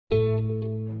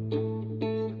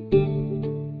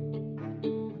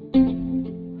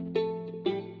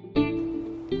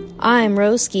I'm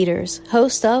Rose Skeeters,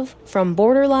 host of From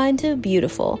Borderline to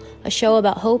Beautiful, a show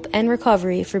about hope and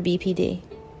recovery for BPD.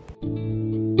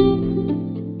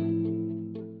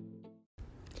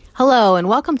 Hello, and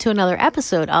welcome to another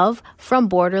episode of From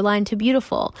Borderline to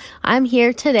Beautiful. I'm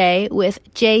here today with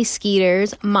Jay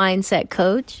Skeeters, mindset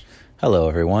coach. Hello,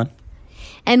 everyone.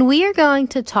 And we are going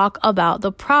to talk about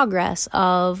the progress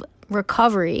of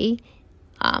recovery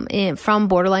from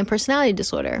borderline personality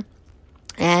disorder.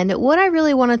 And what I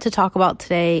really wanted to talk about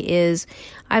today is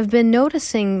I've been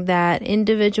noticing that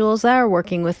individuals that are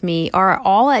working with me are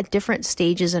all at different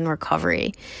stages in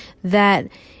recovery, that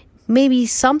maybe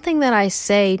something that I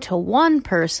say to one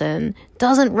person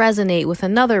doesn't resonate with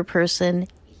another person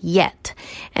yet.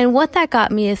 And what that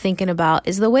got me to thinking about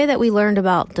is the way that we learned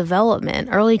about development,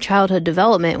 early childhood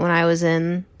development, when I was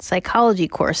in psychology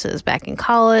courses back in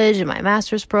college in my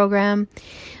master's program.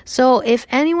 So if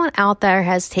anyone out there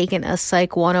has taken a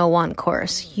Psych 101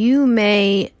 course, you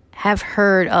may have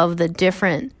heard of the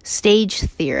different stage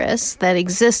theorists that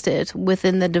existed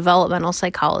within the developmental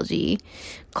psychology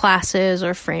classes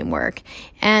or framework.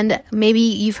 And maybe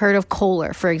you've heard of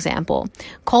Kohler, for example.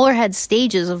 Kohler had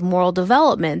stages of moral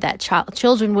development that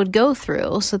children would go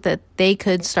through so that they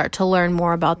could start to learn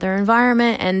more about their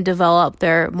environment and develop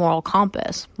their moral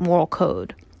compass, moral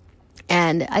code.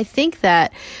 And I think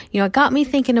that, it got me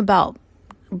thinking about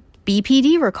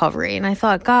BPD recovery. And I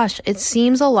thought, gosh, it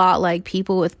seems a lot like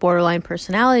people with borderline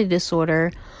personality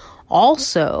disorder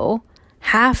also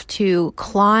have to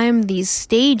climb these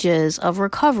stages of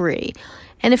recovery.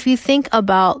 And if you think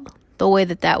about the way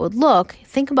that would look,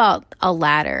 think about a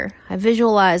ladder. I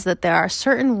visualize that there are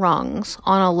certain rungs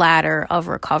on a ladder of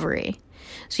recovery.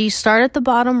 So you start at the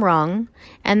bottom rung,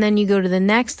 and then you go to the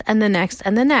next and the next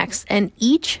and the next. And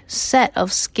each set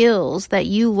of skills that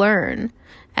you learn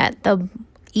at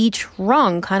each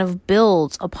rung kind of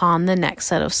builds upon the next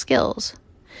set of skills.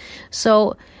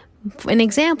 So an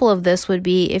example of this would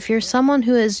be if you're someone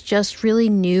who is just really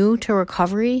new to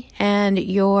recovery and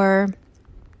you're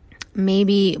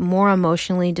maybe more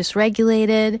emotionally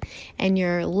dysregulated and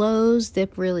your lows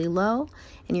dip really low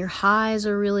and your highs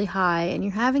are really high and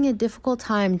you're having a difficult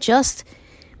time just,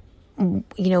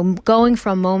 going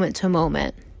from moment to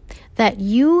moment, that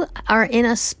you are in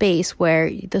a space where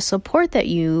the support that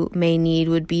you may need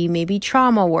would be maybe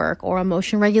trauma work or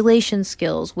emotion regulation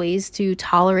skills, ways to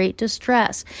tolerate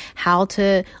distress, how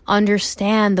to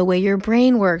understand the way your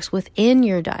brain works within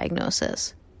your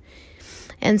diagnosis.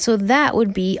 And so that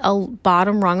would be a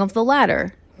bottom rung of the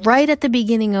ladder, right at the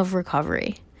beginning of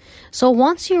recovery. So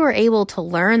once you are able to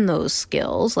learn those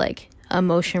skills, like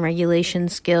emotion regulation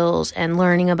skills and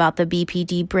learning about the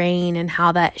BPD brain and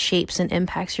how that shapes and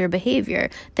impacts your behavior,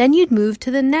 then you'd move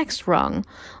to the next rung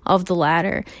of the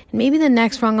ladder. And maybe the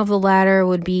next rung of the ladder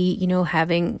would be,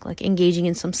 engaging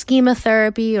in some schema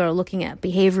therapy or looking at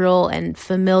behavioral and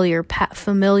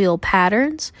familial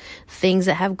patterns, things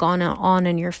that have gone on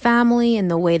in your family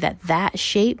and the way that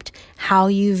shaped how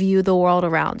you view the world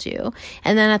around you.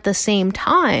 And then at the same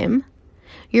time,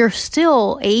 you're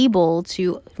still able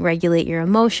to regulate your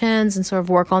emotions and sort of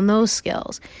work on those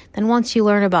skills. Then once you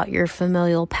learn about your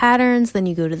familial patterns, then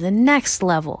you go to the next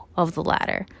level of the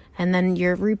ladder, and then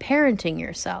you're reparenting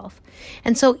yourself.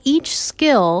 And so each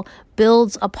skill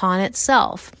builds upon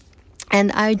itself.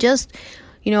 And I just,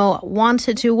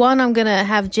 wanted to, I'm going to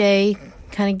have Jay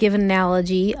kind of give an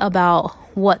analogy about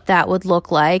what that would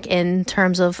look like in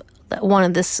terms of one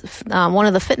of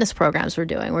the fitness programs we're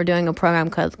doing. We're doing a program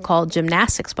called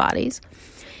Gymnastics Bodies.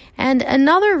 And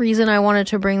another reason I wanted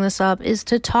to bring this up is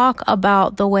to talk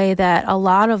about the way that a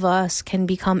lot of us can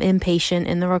become impatient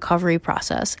in the recovery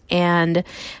process and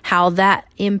how that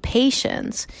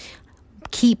impatience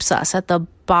keeps us at the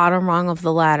bottom rung of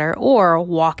the ladder or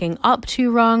walking up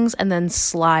 2 rungs and then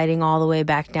sliding all the way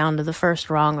back down to the first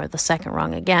rung or the second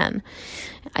rung again.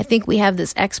 I think we have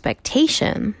this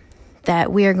expectation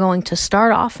that we are going to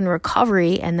start off in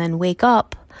recovery and then wake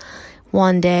up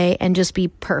one day and just be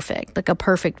perfect, like a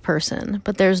perfect person.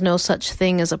 But there's no such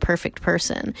thing as a perfect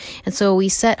person. And so we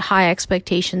set high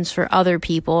expectations for other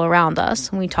people around us.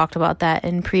 And we talked about that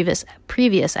in previous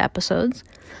episodes.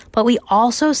 But we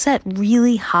also set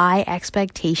really high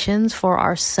expectations for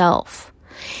ourselves.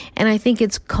 And I think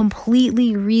it's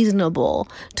completely reasonable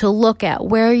to look at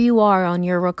where you are on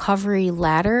your recovery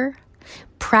ladder,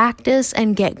 practice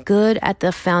and get good at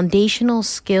the foundational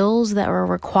skills that are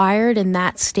required in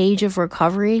that stage of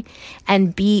recovery,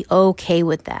 and be okay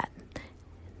with that.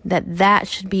 that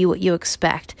should be what you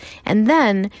expect. And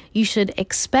then you should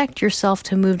expect yourself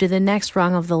to move to the next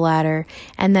rung of the ladder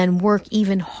and then work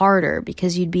even harder,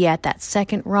 because you'd be at that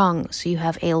second rung. So you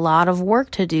have a lot of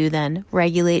work to do then,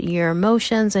 regulating your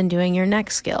emotions and doing your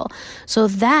next skill. So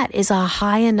that is a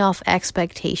high enough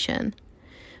expectation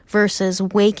versus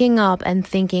waking up and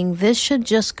thinking this should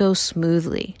just go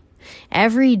smoothly.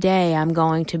 Every day I'm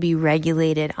going to be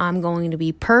regulated. I'm going to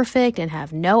be perfect and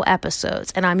have no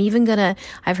episodes. And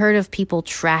I've heard of people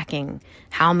tracking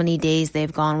how many days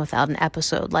they've gone without an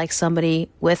episode, like somebody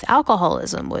with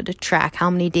alcoholism would track how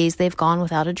many days they've gone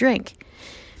without a drink.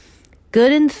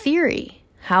 Good in theory.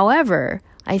 However,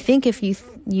 I think if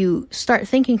you start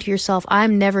thinking to yourself,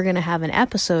 I'm never going to have an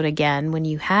episode again, when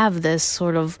you have this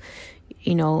sort of,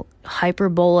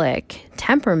 hyperbolic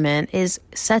temperament,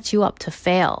 sets you up to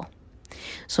fail.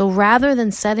 So rather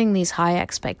than setting these high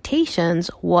expectations,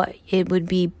 what it would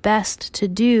be best to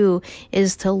do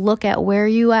is to look at where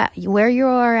you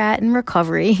are at in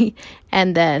recovery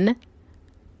and then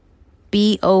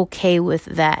be okay with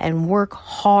that and work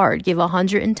hard, give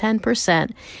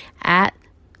 110% at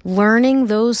learning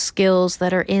those skills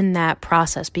that are in that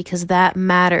process, because that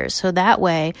matters. So that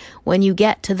way, when you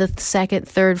get to the second,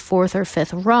 third, fourth, or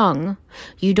fifth rung,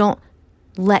 you don't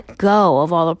let go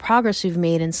of all the progress you've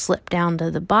made and slip down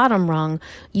to the bottom rung.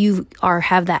 You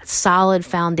have that solid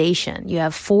foundation. You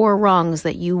have 4 rungs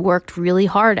that you worked really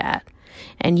hard at,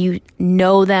 and you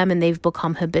know them, and they've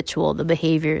become habitual, the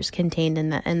behaviors contained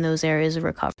in those areas of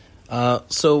recovery.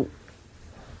 So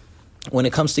when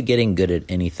it comes to getting good at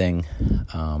anything,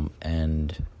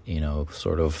 and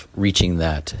sort of reaching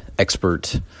that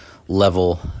expert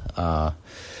level,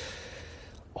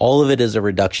 all of it is a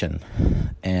reduction.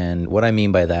 And what I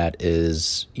mean by that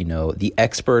is, the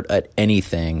expert at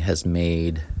anything has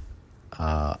made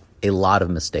a lot of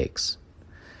mistakes.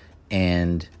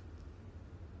 And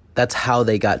that's how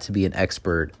they got to be an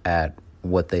expert at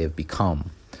what they have become.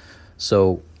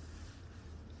 So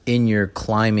in your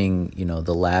climbing,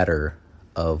 the ladder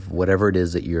of whatever it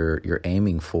is that you're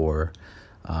aiming for,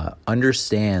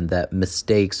 understand that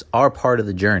mistakes are part of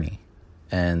the journey.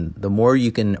 And the more you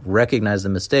can recognize the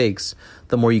mistakes,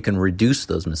 the more you can reduce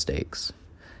those mistakes.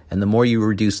 And the more you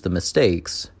reduce the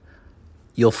mistakes,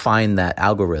 you'll find that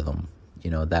algorithm,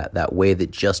 that way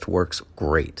that just works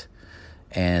great.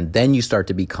 And then you start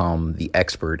to become the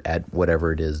expert at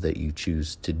whatever it is that you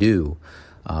choose to do.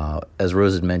 As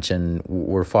Rose had mentioned,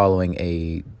 we're following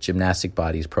a gymnastic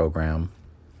bodies program,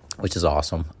 which is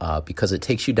awesome, because it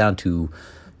takes you down to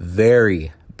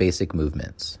very basic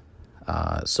movements.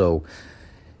 So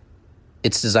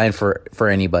it's designed for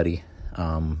anybody,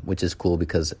 which is cool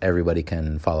because everybody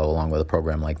can follow along with a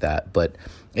program like that. But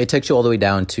it takes you all the way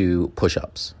down to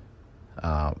push-ups.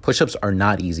 Push-ups are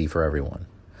not easy for everyone.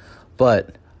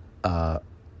 But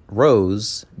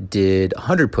Rose did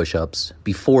 100 push-ups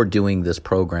before doing this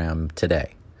program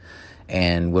today.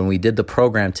 And when we did the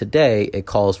program today, it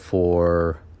calls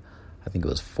for, I think it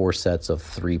was 4 sets of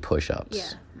 3 push-ups.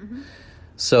 Yeah. Mm-hmm.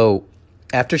 So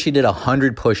after she did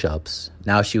 100 push-ups,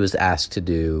 now she was asked to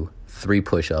do 3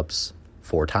 push-ups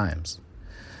 4 times.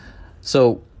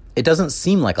 So it doesn't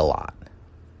seem like a lot,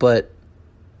 but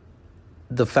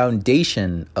the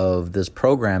foundation of this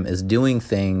program is doing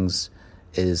things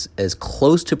is as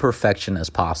close to perfection as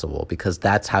possible, because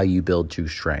that's how you build true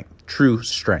strength.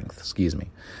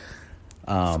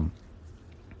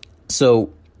 So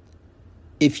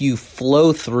if you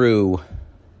flow through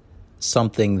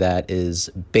something that is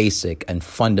basic and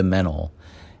fundamental,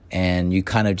 and you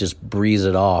kind of just breeze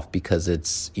it off because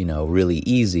it's, really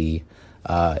easy,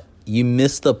 you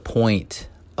miss the point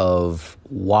of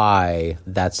why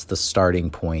that's the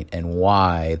starting point and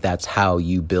why that's how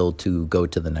you build to go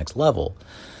to the next level.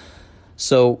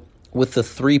 So with the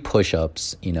 3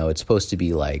 push-ups, it's supposed to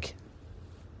be like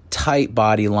tight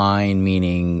body line,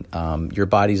 meaning your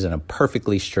body's in a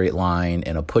perfectly straight line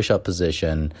in a push-up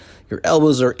position. Your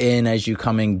elbows are in as you're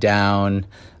coming down.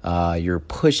 You're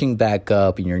pushing back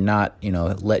up, and you're not,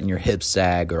 letting your hips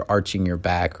sag or arching your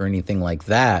back or anything like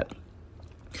that.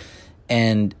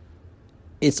 And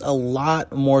it's a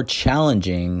lot more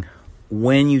challenging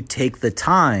when you take the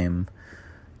time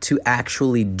to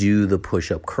actually do the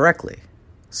push-up correctly.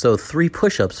 So 3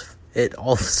 push-ups, it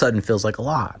all of a sudden feels like a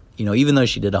lot. Even though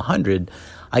she did 100,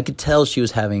 I could tell she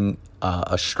was having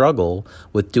a struggle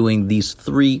with doing these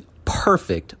 3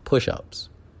 perfect push-ups.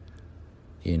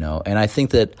 And I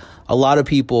think that a lot of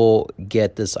people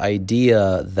get this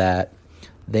idea that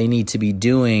they need to be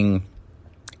doing,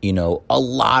 a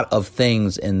lot of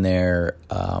things in their,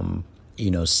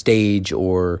 stage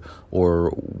or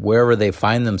wherever they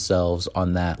find themselves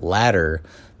on that ladder.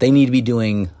 They need to be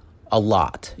doing a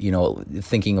lot,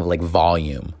 thinking of like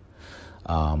volume.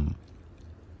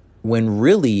 When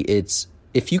really it's,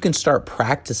 if you can start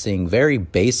practicing very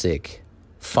basic,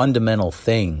 fundamental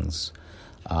things,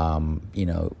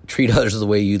 treat others the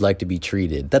way you'd like to be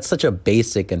treated. That's such a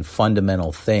basic and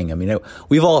fundamental thing. I mean,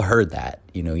 we've all heard that,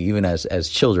 even as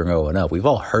children growing up, we've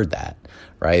all heard that,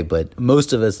 right? But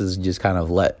most of us is just kind of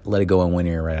let it go in one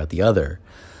ear and right out the other.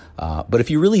 But if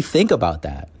you really think about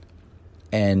that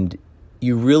and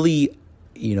you really,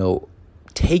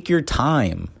 take your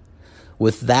time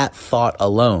with that thought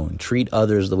alone, treat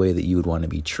others the way that you would want to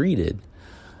be treated,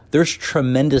 there's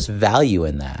tremendous value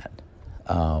in that.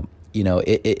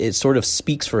 It sort of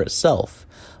speaks for itself,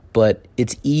 but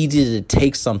it's easy to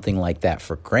take something like that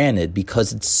for granted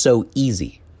because it's so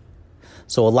easy.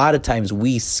 So a lot of times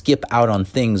we skip out on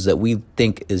things that we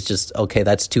think is just, okay,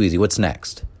 that's too easy. What's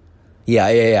next?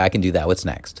 Yeah, I can do that. What's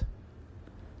next?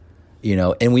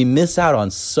 And we miss out on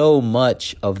so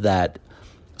much of that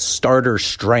starter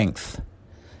strength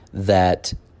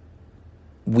that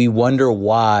we wonder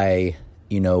why,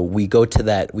 we go to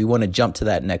that, we want to jump to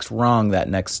that next rung, that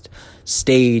next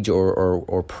stage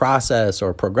or process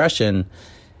or progression,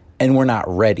 and we're not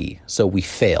ready. So we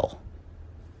fail,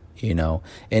 and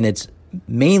it's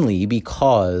mainly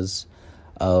because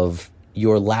of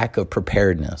your lack of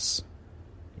preparedness.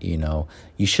 You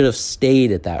should have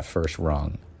stayed at that first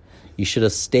rung. You should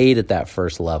have stayed at that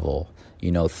first level.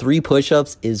 3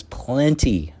 push-ups is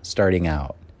plenty starting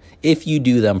out. If you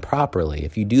do them properly,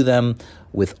 if you do them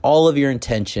with all of your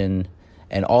intention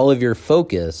and all of your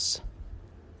focus,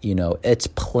 it's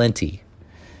plenty.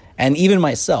 And even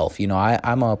myself,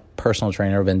 I'm a personal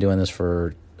trainer. I've been doing this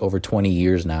for over 20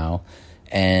 years now.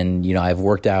 And, I've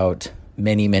worked out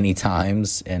many, many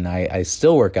times, and I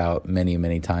still work out many,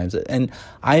 many times. And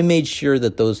I made sure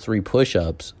that those 3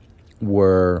 push-ups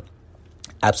were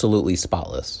absolutely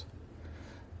spotless.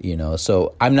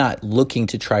 So I'm not looking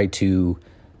to try to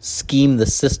scheme the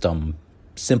system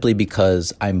simply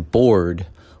because I'm bored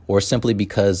or simply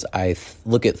because I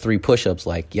look at 3 push-ups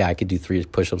like, I could do 3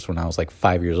 push-ups when I was like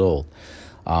 5 years old.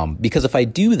 Because if I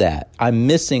do that, I'm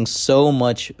missing so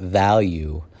much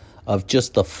value of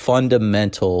just the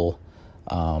fundamental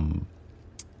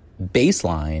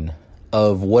baseline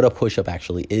of what a push-up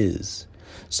actually is.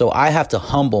 So I have to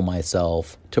humble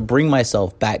myself to bring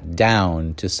myself back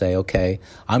down to say, okay,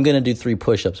 I'm going to do 3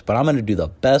 push-ups, but I'm going to do the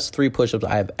best 3 push-ups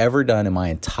I have ever done in my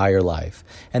entire life.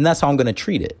 And that's how I'm going to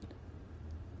treat it.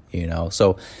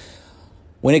 So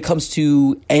when it comes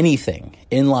to anything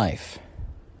in life,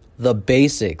 the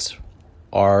basics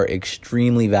are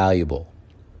extremely valuable.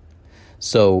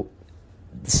 So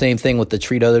the same thing with the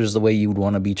treat others the way you would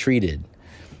want to be treated.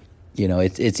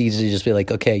 It's easy to just be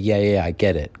like, okay, yeah, I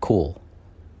get it. Cool.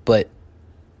 But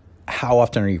how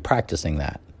often are you practicing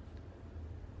that?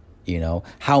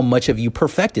 How much have you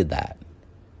perfected that?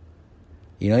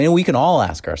 And we can all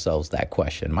ask ourselves that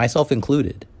question, myself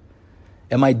included.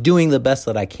 Am I doing the best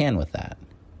that I can with that?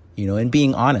 And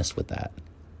being honest with that.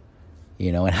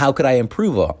 And how could I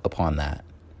improve upon that?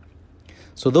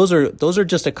 So those are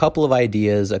just a couple of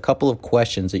ideas, a couple of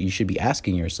questions that you should be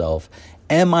asking yourself.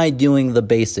 Am I doing the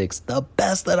basics the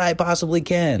best that I possibly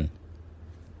can?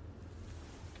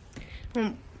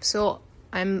 So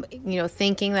I'm,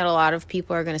 thinking that a lot of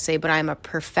people are going to say, but I'm a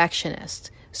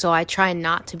perfectionist. So I try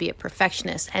not to be a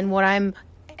perfectionist. And what I'm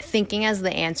thinking as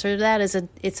the answer to that is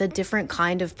it's a different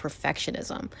kind of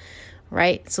perfectionism,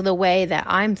 right? So the way that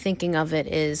I'm thinking of it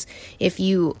is if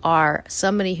you are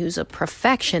somebody who's a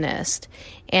perfectionist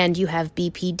and you have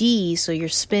BPD, so you're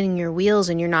spinning your wheels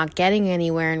and you're not getting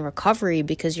anywhere in recovery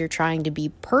because you're trying to be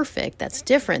perfect, that's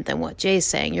different than what Jay's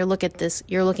saying. You're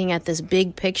looking at this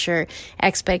big picture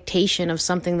expectation of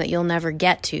something that you'll never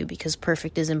get to because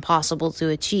perfect is impossible to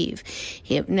achieve.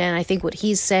 And I think what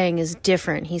he's saying is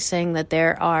different. He's saying that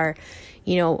there are,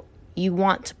 you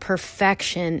want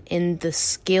perfection in the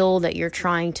skill that you're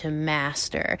trying to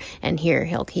master. And here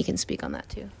he can speak on that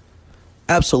too.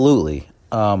 Absolutely.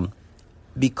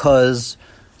 Because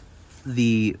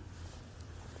the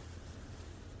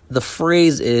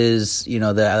phrase is,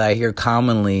 that I hear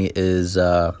commonly is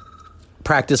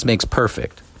practice makes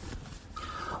perfect.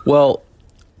 Well,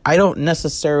 I don't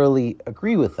necessarily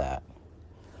agree with that.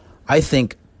 I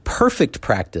think perfect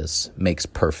practice makes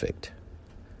perfect.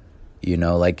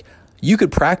 Like you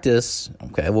could practice,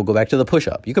 okay, we'll go back to the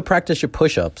push-up. You could practice your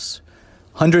push-ups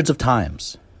hundreds of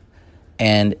times.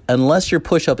 And unless your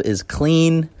push-up is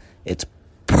clean, it's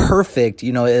perfect,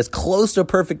 as close to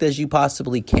perfect as you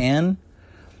possibly can,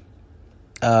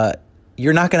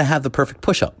 you're not going to have the perfect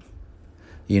push-up.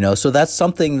 So that's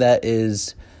something that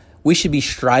is we should be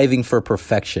striving for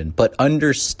perfection, but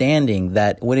understanding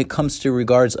that when it comes to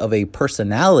regards of a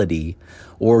personality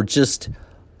or just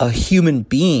a human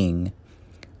being,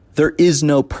 there is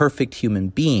no perfect human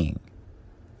being,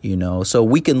 so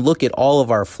we can look at all of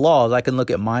our flaws. I can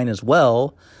look at mine as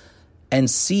well and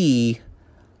see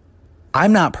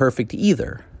I'm not perfect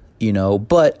either,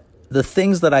 but the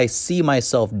things that I see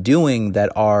myself doing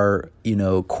that are,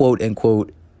 quote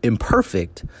unquote,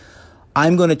 imperfect,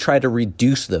 I'm going to try to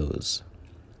reduce those.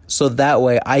 So that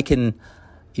way I can,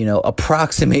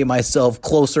 approximate myself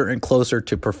closer and closer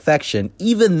to perfection,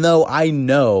 even though I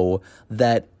know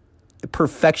that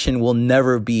perfection will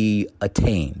never be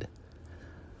attained.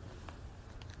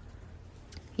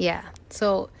 Yeah.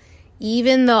 So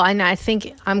even though, and I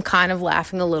think I'm kind of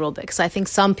laughing a little bit because I think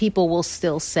some people will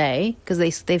still say, because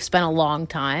they've spent a long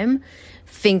time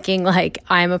thinking like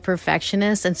I'm a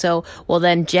perfectionist. And so, well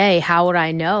then, Jay, how would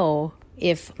I know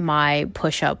if my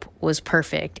push-up was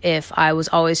perfect, if I was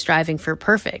always striving for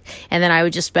perfect? And then I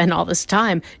would just spend all this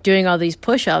time doing all these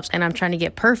push-ups and I'm trying to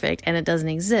get perfect and it doesn't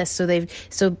exist.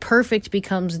 So perfect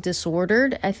becomes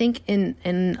disordered, I think,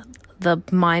 in the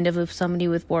mind of somebody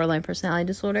with borderline personality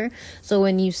disorder. So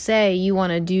when you say you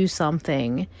want to do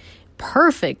something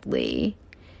perfectly,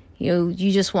 you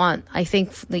just want, I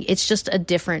think it's just a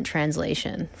different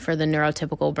translation for the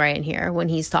neurotypical brain here. When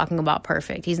he's talking about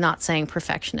perfect, he's not saying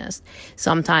perfectionist.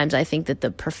 Sometimes I think that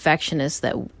the perfectionist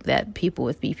that people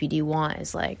with BPD want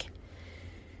is like,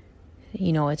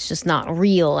 it's just not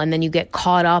real. And then you get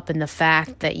caught up in the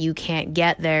fact that you can't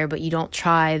get there, but you don't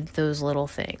try those little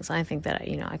things. I think that,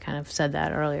 I kind of said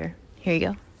that earlier. Here you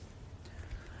go.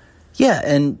 Yeah.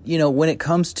 And, when it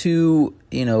comes to,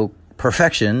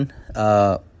 perfection,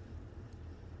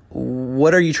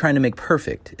 what are you trying to make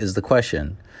perfect is the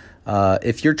question.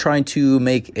 If you're trying to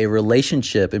make a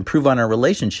relationship, improve on a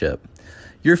relationship,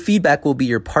 your feedback will be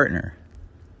your partner,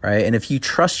 right? And if you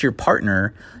trust your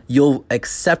partner, you'll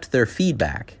accept their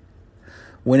feedback.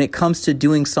 When it comes to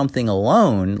doing something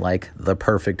alone, like the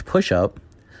perfect push-up,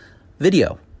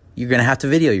 video. You're going to have to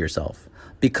video yourself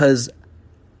because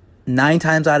 9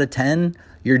 times out of 10,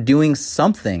 you're doing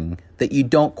something that you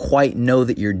don't quite know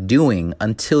that you're doing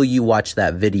until you watch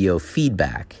that video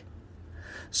feedback.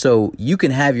 So you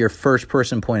can have your first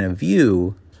person point of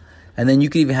view, and then you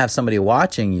could even have somebody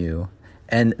watching you,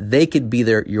 and they could be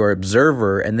your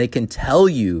observer, and they can tell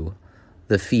you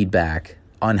the feedback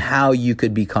on how you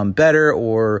could become better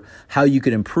or how you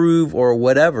could improve or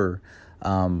whatever.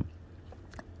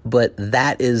 But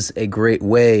that is a great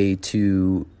way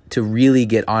to really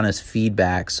get honest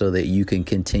feedback so that you can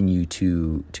continue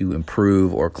to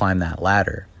improve or climb that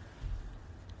ladder.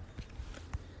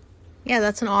 Yeah,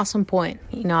 that's an awesome point.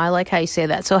 I like how you say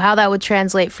that. So how that would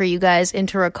translate for you guys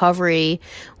into recovery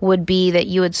would be that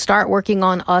you would start working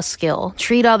on a skill.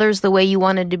 Treat others the way you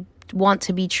want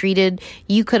to be treated.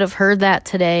 You could have heard that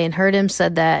today and heard him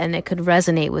said that, and it could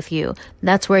resonate with you.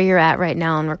 That's where you're at right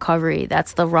now in recovery.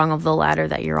 That's the rung of the ladder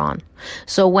that you're on.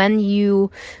 So when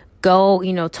you go,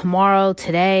 tomorrow,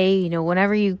 today,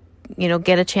 whenever you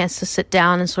get a chance to sit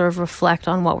down and sort of reflect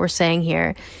on what we're saying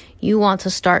here, you want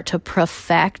to start to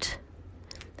perfect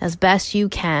as best you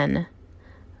can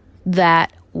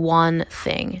that one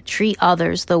thing. Treat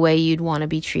others the way you'd want to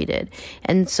be treated.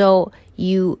 And so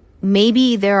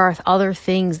maybe there are other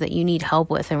things that you need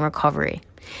help with in recovery.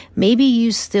 Maybe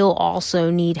you still also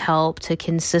need help to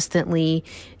consistently,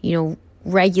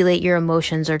 regulate your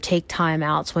emotions or take time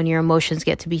outs when your emotions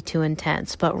get to be too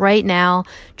intense. But right now,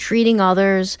 treating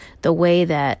others the way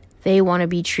that they want to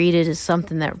be treated is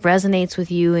something that resonates with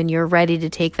you and you're ready to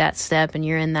take that step and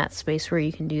you're in that space where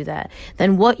you can do that.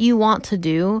 Then what you want to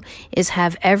do is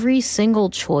have every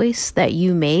single choice that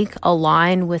you make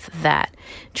align with that,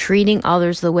 treating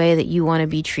others the way that you want to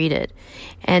be treated,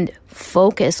 and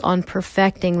focus on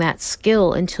perfecting that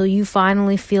skill until you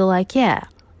finally feel like, yeah,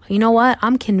 you know what?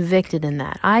 I'm convicted in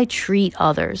that. I treat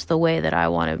others the way that I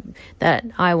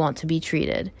want to be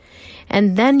treated.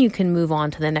 And then you can move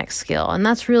on to the next skill. And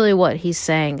that's really what he's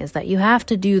saying, is that you have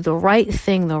to do the right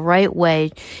thing the right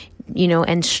way,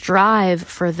 and strive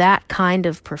for that kind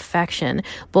of perfection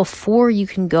before you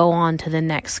can go on to the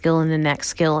next skill and the next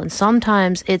skill. And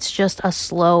sometimes it's just a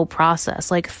slow process,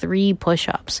 like 3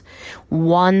 push-ups,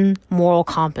 1 moral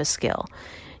compass skill.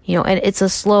 And it's a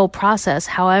slow process.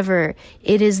 However,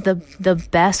 it is the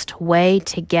best way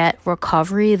to get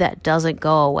recovery that doesn't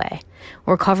go away.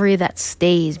 Recovery that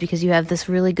stays because you have this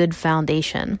really good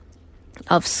foundation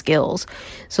of skills.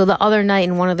 So the other night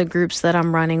in one of the groups that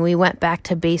I'm running, we went back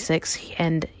to basics,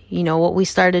 and what we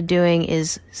started doing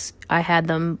is I had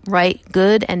them write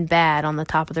good and bad on the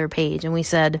top of their page, and we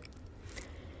said,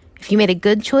 If you made a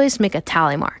good choice, make a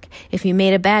tally mark. If you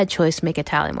made a bad choice, make a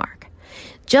tally mark.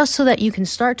 Just so that you can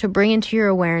start to bring into your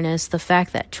awareness the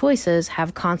fact that choices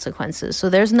have consequences. So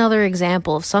there's another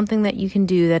example of something that you can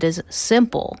do that is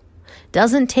simple.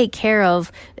 Doesn't take care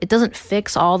of, it doesn't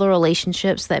fix all the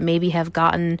relationships that maybe have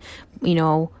gotten,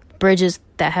 bridges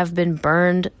that have been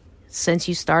burned since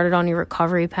you started on your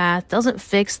recovery path. Doesn't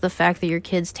fix the fact that your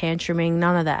kid's tantruming,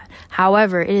 none of that.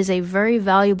 However, it is a very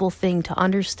valuable thing to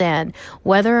understand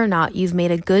whether or not you've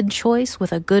made a good choice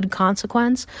with a good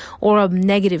consequence or a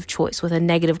negative choice with a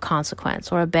negative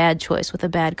consequence or a bad choice with a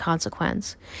bad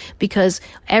consequence. Because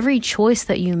every choice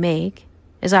that you make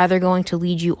is either going to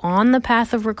lead you on the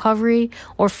path of recovery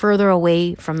or further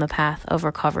away from the path of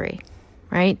recovery.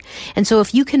 Right? And so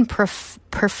if you can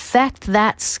perfect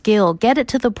that skill, get it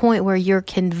to the point where you're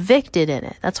convicted in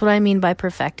it. That's what I mean by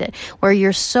perfect it, where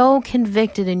you're so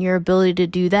convicted in your ability to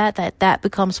do that, that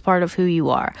becomes part of who you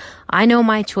are. I know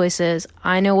my choices.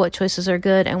 I know what choices are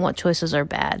good and what choices are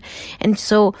bad. And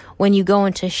so when you go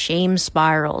into shame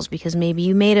spirals because maybe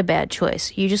you made a bad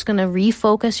choice, you're just going to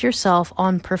refocus yourself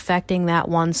on perfecting that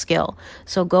one skill.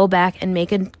 So go back and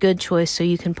make a good choice so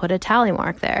you can put a tally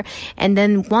mark there. And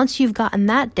then once you've gotten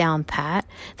that down pat,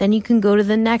 then you can go to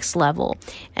the next level.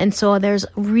 And so there's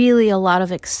really a lot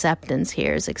of acceptance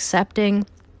here, is accepting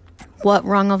what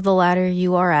rung of the ladder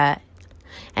you are at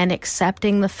and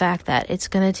accepting the fact that it's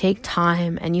going to take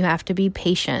time and you have to be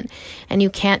patient and you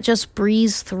can't just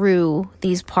breeze through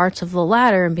these parts of the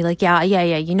ladder and be like, yeah,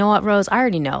 you know what, Rose, I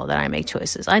already know that I make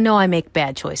choices. I know I make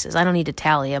bad choices. I don't need to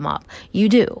tally them up. You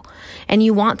do. And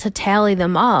you want to tally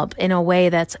them up in a way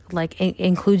that's like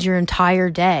includes your entire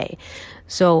day.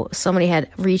 So somebody had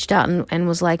reached out and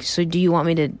was like, so do you want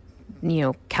me to,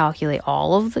 calculate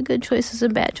all of the good choices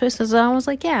and bad choices? And I was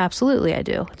like, yeah, absolutely I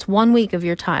do. It's 1 week of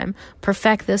your time.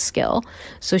 Perfect this skill.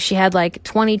 So she had like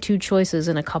 22 choices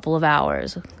in a couple of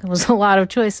hours. It was a lot of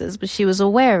choices, but she was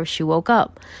aware. She woke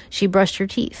up. She brushed her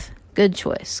teeth. Good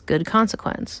choice. Good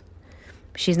consequence.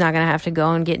 She's not going to have to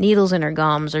go and get needles in her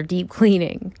gums or deep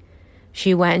cleaning.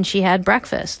 She went and she had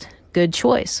breakfast. Good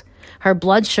choice. Her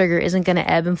blood sugar isn't going to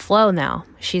ebb and flow now.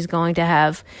 She's going to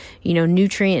have, she had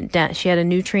a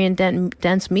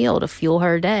nutrient-dense meal to fuel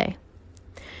her day.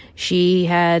 She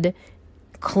had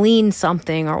cleaned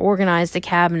something or organized a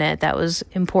cabinet that was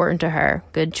important to her.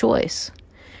 Good choice.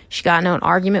 She got into an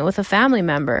argument with a family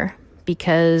member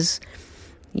because,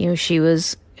 she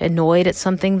was annoyed at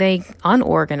something they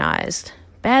unorganized.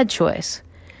 Bad choice.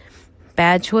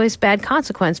 Bad choice, bad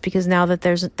consequence, because now that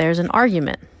there's an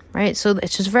argument. Right? So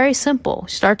it's just very simple.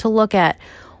 Start to look at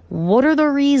what are the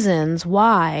reasons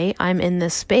why I'm in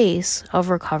this space of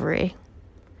recovery?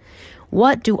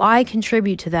 What do I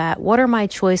contribute to that? What are my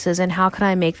choices and how can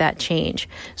I make that change?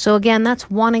 So again, that's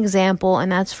one example, and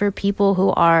that's for people who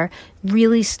are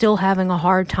really still having a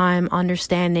hard time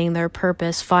understanding their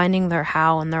purpose, finding their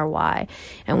how and their why.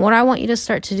 And what I want you to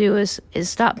start to do is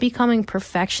stop becoming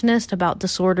perfectionist about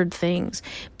disordered things.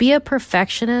 Be a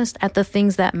perfectionist at the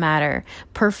things that matter.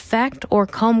 Perfect or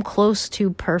come close to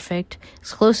perfect,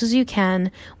 as close as you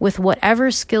can, with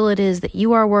whatever skill it is that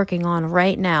you are working on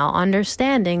right now,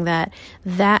 understanding that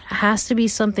has to be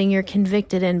something you're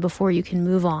convicted in before you can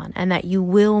move on, and that you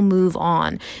will move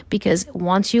on. Because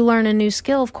once you learn a new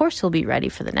skill, of course you'll be ready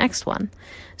for the next one.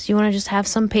 So you want to just have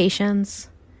some patience,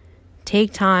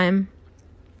 take time,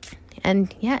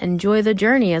 and enjoy the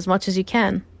journey as much as you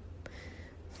can.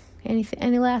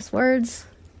 Any last words?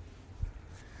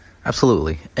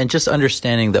 Absolutely. And just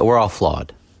understanding that we're all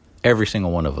flawed. Every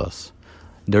single one of us.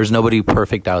 There's nobody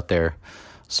perfect out there.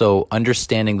 So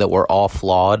understanding that we're all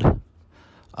flawed,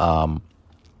 and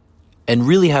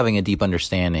really having a deep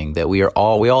understanding that we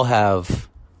all have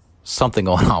something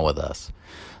going on with us.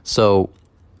 So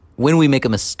when we make a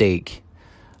mistake,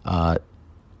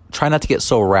 try not to get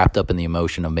so wrapped up in the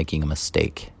emotion of making a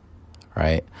mistake,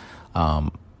 right?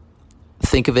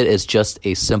 Think of it as just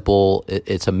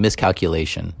it's a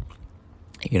miscalculation.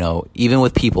 Even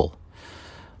with people,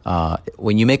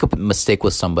 when you make a mistake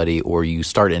with somebody or you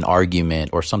start an argument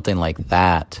or something like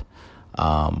that,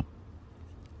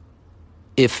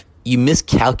 if you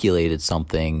miscalculated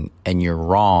something and you're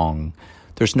wrong,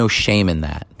 there's no shame in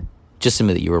that. Just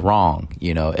admit that you were wrong.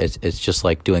 It's just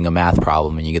like doing a math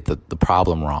problem and you get the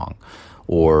problem wrong,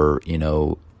 or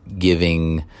you're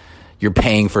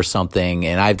paying for something,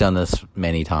 and I've done this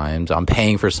many times. I'm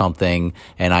paying for something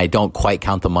and I don't quite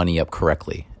count the money up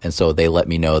correctly, and so they let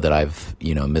me know that I've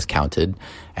miscounted,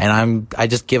 and I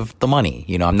just give the money.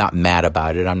 I'm not mad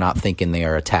about it. I'm not thinking they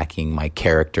are attacking my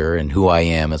character and who I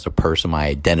am as a person, my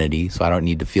identity. So I don't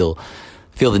need to feel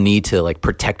the need to like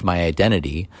protect my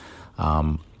identity.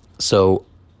 So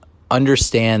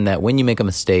understand that when you make a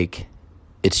mistake,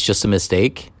 it's just a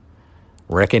mistake.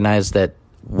 Recognize that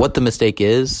what the mistake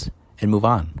is and move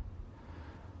on.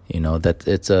 That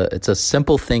it's a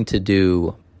simple thing to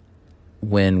do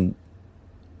when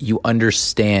you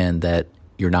understand that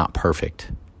you're not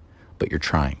perfect, but you're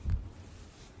trying.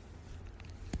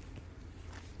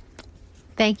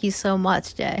 Thank you so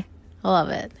much, Jay. I love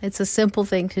it. It's a simple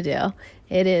thing to do.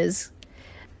 It is.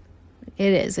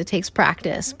 It takes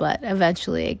practice, but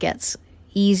eventually it gets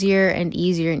easier and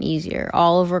easier and easier.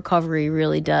 All of recovery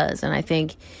really does. And I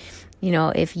think,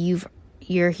 if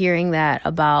you're hearing that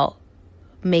about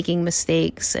making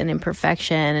mistakes and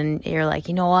imperfection, and you're like,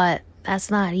 you know what,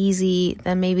 that's not easy,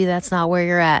 then maybe that's not where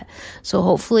you're at. So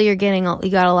hopefully you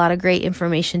got a lot of great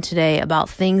information today about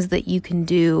things that you can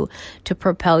do to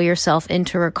propel yourself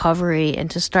into recovery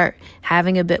and to start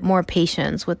having a bit more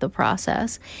patience with the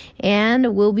process.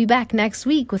 And we'll be back next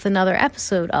week with another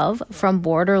episode of From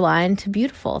Borderline to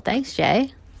Beautiful. Thanks,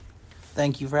 Jay.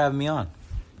 Thank you for having me on.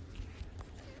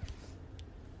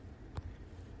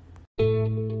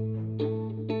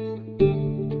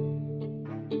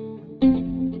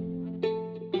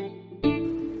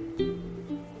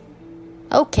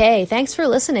 Okay, thanks for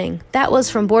listening. That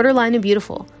was From Borderline to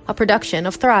Beautiful, a production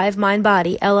of Thrive Mind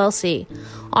Body, LLC,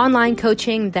 online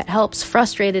coaching that helps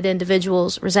frustrated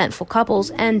individuals, resentful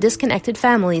couples, and disconnected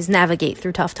families navigate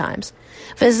through tough times.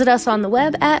 Visit us on the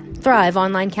web at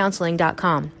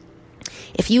thriveonlinecounseling.com.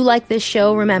 If you like this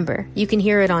show, remember, you can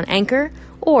hear it on Anchor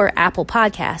or Apple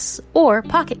Podcasts or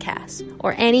Pocket Casts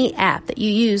or any app that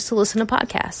you use to listen to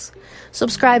podcasts.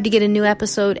 Subscribe to get a new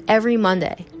episode every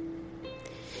Monday.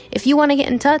 If you want to get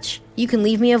in touch, you can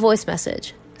leave me a voice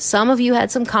message. Some of you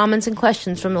had some comments and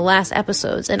questions from the last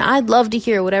episodes, and I'd love to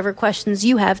hear whatever questions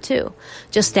you have too.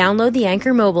 Just download the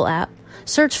Anchor mobile app,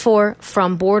 search for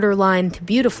From Borderline to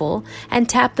Beautiful, and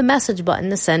tap the message button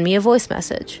to send me a voice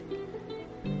message.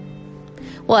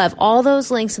 We'll have all those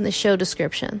links in the show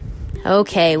description.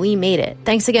 Okay, we made it.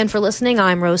 Thanks again for listening.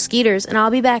 I'm Rose Skeeters, and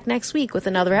I'll be back next week with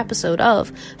another episode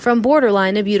of From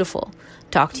Borderline to Beautiful.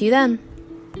 Talk to you then.